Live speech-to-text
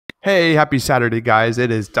Hey, happy Saturday, guys.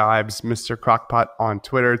 It is Dibes, Mr. Crockpot on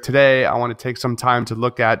Twitter. Today, I want to take some time to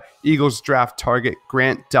look at Eagles draft target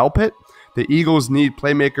Grant Delpit. The Eagles need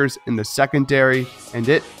playmakers in the secondary, and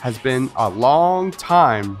it has been a long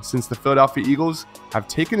time since the Philadelphia Eagles have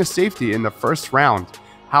taken a safety in the first round.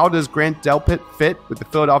 How does Grant Delpit fit with the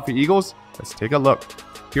Philadelphia Eagles? Let's take a look.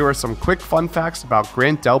 Here are some quick fun facts about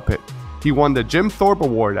Grant Delpit. He won the Jim Thorpe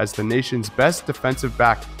Award as the nation's best defensive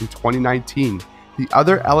back in 2019. The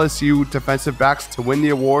other LSU defensive backs to win the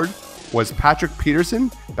award was Patrick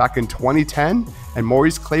Peterson back in 2010 and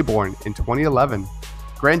Maurice Claiborne in 2011.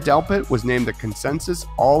 Grant Delpit was named the consensus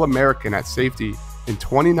All-American at safety in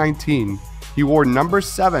 2019. He wore number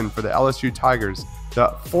 7 for the LSU Tigers. The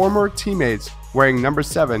former teammates wearing number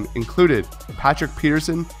 7 included Patrick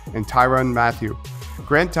Peterson and Tyrann Mathieu.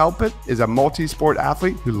 Grant Delpit is a multi-sport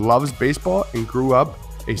athlete who loves baseball and grew up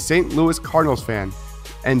a St. Louis Cardinals fan.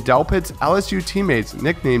 And Delpit's LSU teammates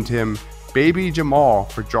nicknamed him Baby Jamal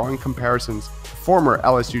for drawing comparisons to former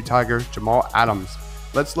LSU Tiger Jamal Adams.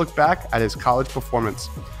 Let's look back at his college performance.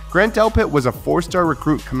 Grant Delpit was a 4-star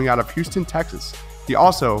recruit coming out of Houston, Texas. He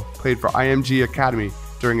also played for IMG Academy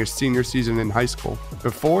during his senior season in high school.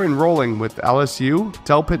 Before enrolling with LSU,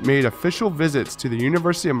 Delpit made official visits to the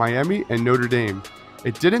University of Miami and Notre Dame.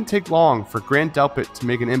 It didn't take long for Grant Delpit to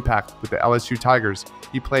make an impact with the LSU Tigers.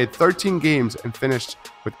 He played 13 games and finished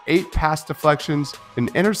with 8 pass deflections, an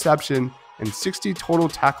interception, and 60 total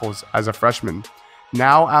tackles as a freshman.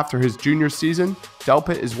 Now, after his junior season,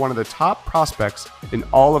 Delpit is one of the top prospects in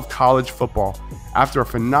all of college football. After a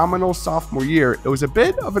phenomenal sophomore year, it was a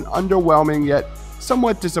bit of an underwhelming yet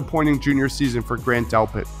somewhat disappointing junior season for Grant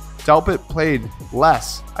Delpit. Delpit played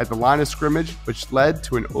less at the line of scrimmage, which led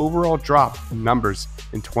to an overall drop in numbers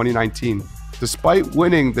in 2019. Despite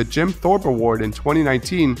winning the Jim Thorpe Award in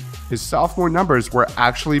 2019, his sophomore numbers were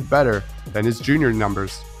actually better than his junior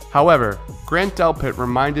numbers. However, Grant Delpit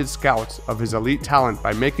reminded scouts of his elite talent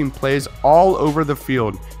by making plays all over the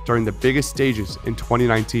field during the biggest stages in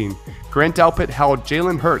 2019. Grant Delpit held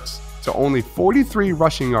Jalen Hurts to only 43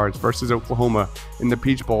 rushing yards versus Oklahoma in the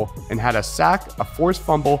Peach Bowl and had a sack, a forced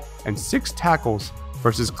fumble, and 6 tackles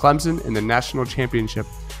versus Clemson in the national championship.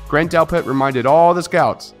 Grant Delpit reminded all the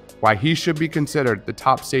scouts why he should be considered the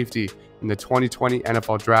top safety in the 2020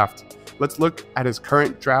 NFL Draft. Let's look at his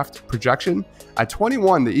current draft projection. At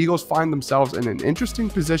 21, the Eagles find themselves in an interesting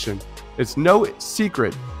position. It's no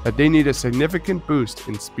secret that they need a significant boost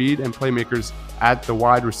in speed and playmakers at the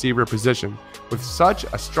wide receiver position. With such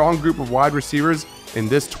a strong group of wide receivers in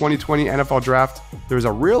this 2020 NFL Draft, there is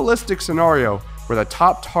a realistic scenario where the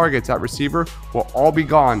top targets at receiver will all be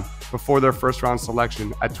gone before their first-round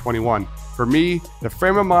selection at 21. For me, the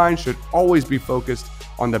frame of mind should always be focused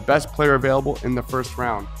on the best player available in the first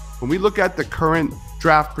round. When we look at the current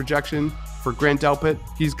draft projection for Grant Delpit,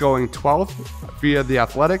 he's going 12th via The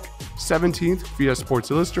Athletic, 17th via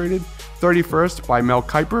Sports Illustrated, 31st by Mel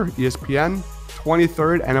Kiper, ESPN,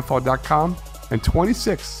 23rd NFL.com, and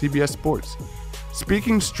 26th CBS Sports.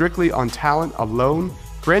 Speaking strictly on talent alone,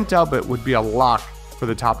 Grant Delpit would be a lock for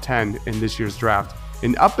the top 10 in this year's draft.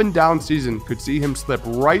 An up and down season could see him slip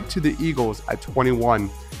right to the Eagles at 21.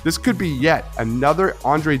 This could be yet another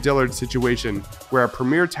Andre Dillard situation where a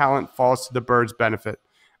premier talent falls to the Birds' benefit.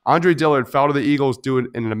 Andre Dillard fell to the Eagles due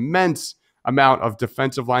to an immense amount of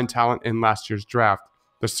defensive line talent in last year's draft.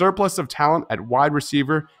 The surplus of talent at wide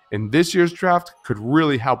receiver in this year's draft could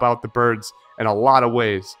really help out the Birds in a lot of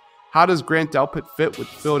ways. How does Grant Delpit fit with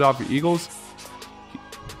the Philadelphia Eagles?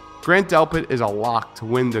 Grant Delpit is a lock to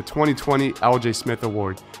win the 2020 LJ Smith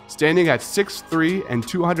Award. Standing at 6'3" and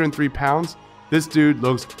 203 pounds, this dude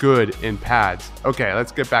looks good in pads. Okay,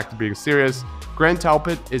 let's get back to being serious. Grant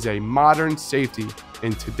Delpit is a modern safety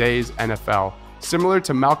in today's NFL. Similar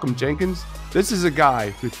to Malcolm Jenkins, this is a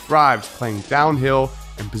guy who thrives playing downhill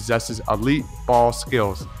and possesses elite ball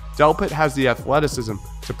skills. Delpit has the athleticism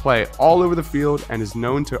to play all over the field and is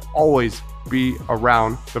known to always be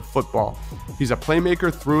around the football. He's a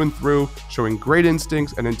playmaker through and through, showing great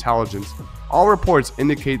instincts and intelligence. All reports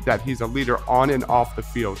indicate that he's a leader on and off the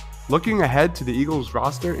field. Looking ahead to the Eagles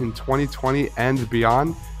roster in 2020 and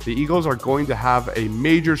beyond, the Eagles are going to have a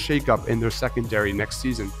major shakeup in their secondary next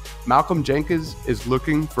season. Malcolm Jenkins is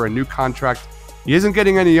looking for a new contract. He isn't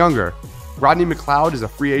getting any younger. Rodney McLeod is a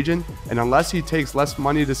free agent, and unless he takes less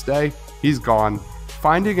money to stay, he's gone.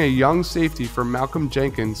 Finding a young safety for Malcolm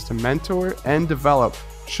Jenkins to mentor and develop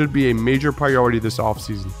should be a major priority this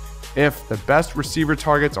offseason. If the best receiver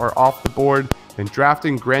targets are off the board, then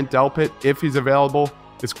drafting Grant Delpit, if he's available,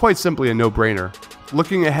 is quite simply a no-brainer.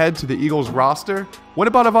 Looking ahead to the Eagles roster, what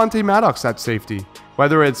about Avonte Maddox at safety?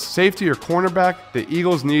 Whether it's safety or cornerback, the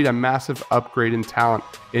Eagles need a massive upgrade in talent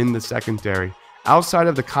in the secondary. Outside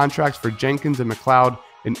of the contracts for Jenkins and McLeod,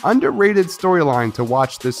 an underrated storyline to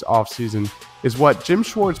watch this offseason is what Jim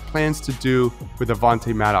Schwartz plans to do with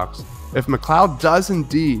Avonte Maddox. If McLeod does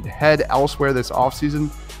indeed head elsewhere this offseason,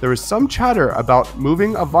 there is some chatter about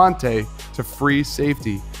moving Avonte to free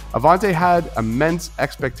safety. Avonte had immense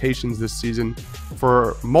expectations this season.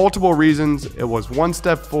 For multiple reasons, it was one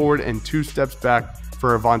step forward and two steps back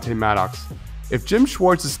for Avonte Maddox. If Jim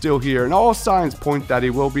Schwartz is still here, and all signs point that he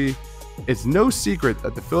will be, it's no secret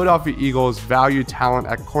that the Philadelphia Eagles value talent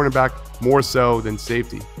at cornerback more so than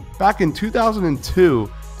safety. Back in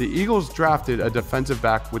 2002, the Eagles drafted a defensive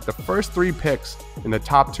back with the first 3 picks in the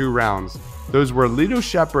top 2 rounds. Those were Lito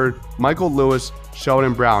Shepherd, Michael Lewis,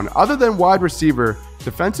 Sheldon Brown. Other than wide receiver,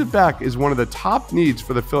 defensive back is one of the top needs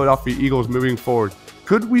for the Philadelphia Eagles moving forward.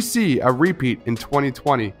 Could we see a repeat in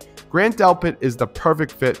 2020? Grant Delpit is the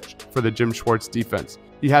perfect fit for the Jim Schwartz defense.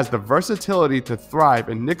 He has the versatility to thrive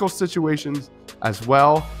in nickel situations, as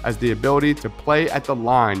well as the ability to play at the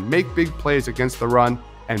line, make big plays against the run,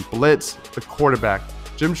 and blitz the quarterback.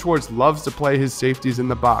 Jim Schwartz loves to play his safeties in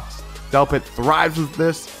the box. Delpit thrives with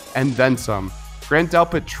this and then some. Grant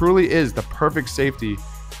Delpit truly is the perfect safety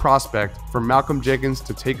prospect for Malcolm Jenkins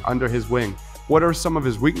to take under his wing. What are some of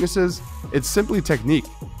his weaknesses? It's simply technique.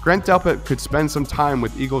 Grant Delpit could spend some time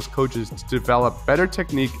with Eagles coaches to develop better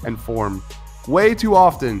technique and form. Way too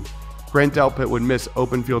often, Grant Delpit would miss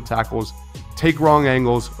open field tackles, take wrong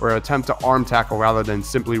angles, or attempt to arm tackle rather than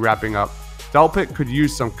simply wrapping up. Delpit could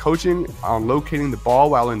use some coaching on locating the ball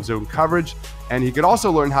while in zone coverage, and he could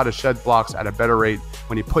also learn how to shed blocks at a better rate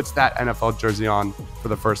when he puts that NFL jersey on for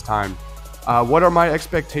the first time. What are my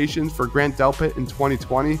expectations for Grant Delpit in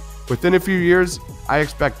 2020? Within a few years, I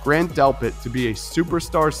expect Grant Delpit to be a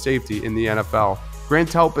superstar safety in the NFL. Grant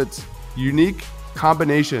Delpit's unique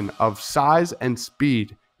combination of size and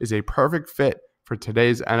speed is a perfect fit for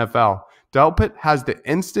today's NFL. Delpit has the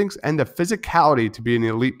instincts and the physicality to be an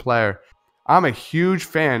elite player. I'm a huge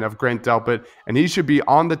fan of Grant Delpit, and he should be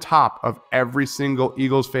on the top of every single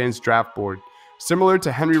Eagles fan's draft board. Similar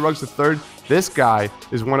to Henry Ruggs III, this guy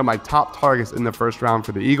is one of my top targets in the first round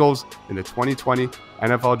for the Eagles in the 2020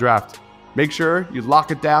 NFL Draft. Make sure you lock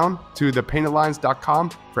it down to thepaintedlines.com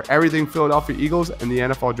for everything Philadelphia Eagles and the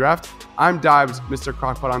NFL Draft. I'm Dibes, Mr.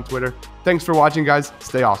 Crockpot on Twitter. Thanks for watching, guys.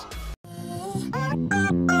 Stay awesome.